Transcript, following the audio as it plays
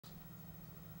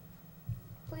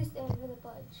Please stand for the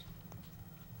pledge.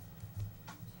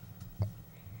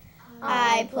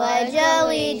 I pledge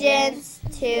allegiance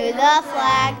to the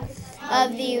flag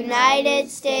of the United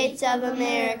States of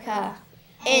America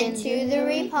and to the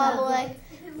republic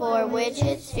for which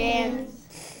it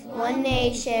stands, one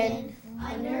nation,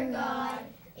 under God,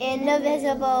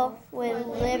 indivisible, with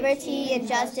liberty and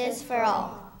justice for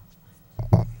all.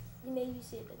 You may be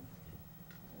seated.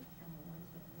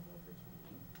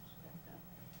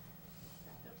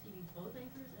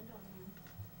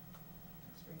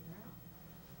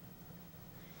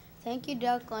 Thank you,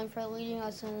 Declan, for leading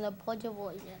us in the Pledge of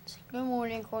Allegiance. Good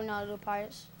morning, Coronado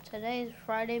Pirates. Today is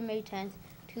Friday, May 10th,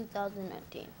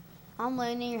 2019. I'm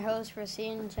Landon, your host for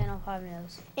CNN Channel 5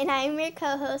 News. And I'm your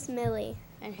co-host, Millie.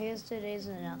 And here's today's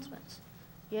announcements.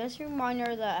 Just a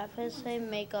reminder that FSA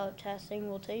makeup testing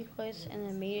will take place in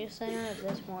the Media Center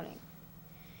this morning.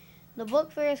 The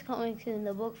book fair is coming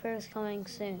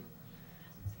soon.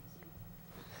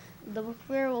 The book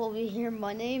fair will be here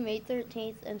Monday, May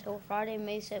 13th until Friday,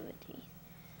 May 17th.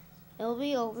 It will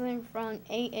be open from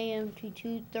 8 a.m. to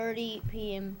 2:30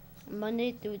 p.m.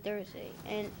 Monday through Thursday,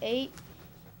 and 8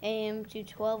 a.m. to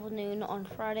 12 noon on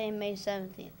Friday, May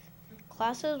 17th.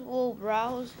 Classes will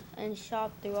browse and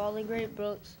shop through all the great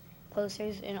books,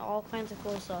 posters, and all kinds of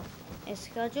cool stuff. A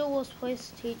schedule was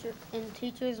placed in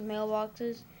teachers'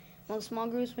 mailboxes. Most small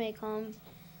groups may come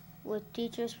with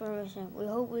teachers' permission. We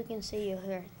hope we can see you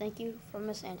here. Thank you from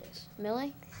Miss Andrews.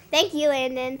 Millie? Thank you,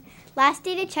 Landon. Last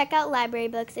day to check out library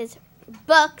books is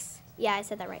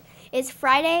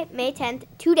Friday, May 10th,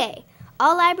 today.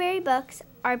 All library books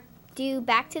are due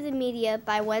back to the media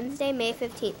by Wednesday, May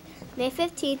 15th. May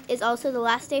 15th is also the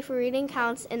last day for reading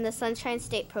counts in the Sunshine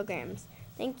State programs.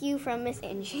 Thank you from Miss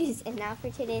Andrews. And now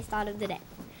for today's thought of the day.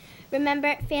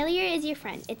 Remember, failure is your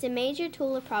friend. It's a major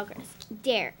tool of progress.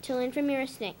 Dare to learn from your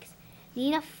mistakes.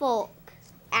 Nina Folk,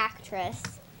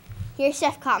 actress. Here's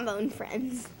Chef Combo and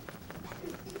friends.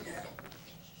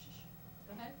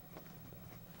 Go ahead.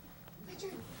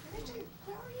 Richard,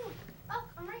 where are you? Oh,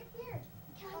 I'm right here.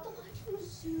 Can I have the lunch? I'm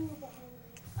super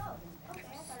hungry. Oh, okay.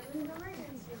 I thought it was an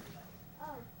emergency.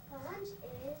 Oh, the lunch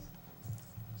is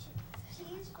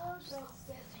cheese-filled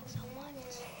breadsticks with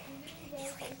marinara,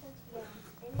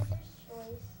 Manager's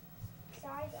choice.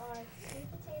 Sides are sweet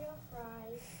potato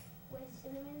fries with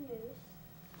cinnamon mousse,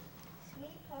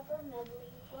 sweet pepper medley,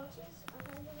 Welch's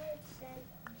 100%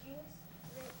 juice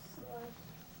rich slush,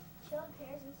 chilled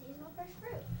pears, and seasonal fresh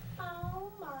fruit.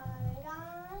 Oh my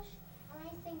gosh. I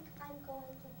think I'm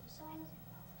going to be so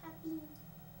happy.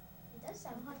 It does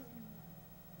sound hungry.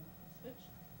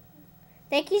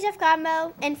 Thank you, Chef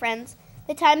Combo and friends.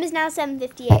 The time is now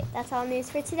 7:58. That's all news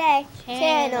for today.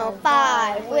 Channel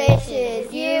 5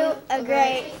 wishes you a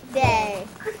great day.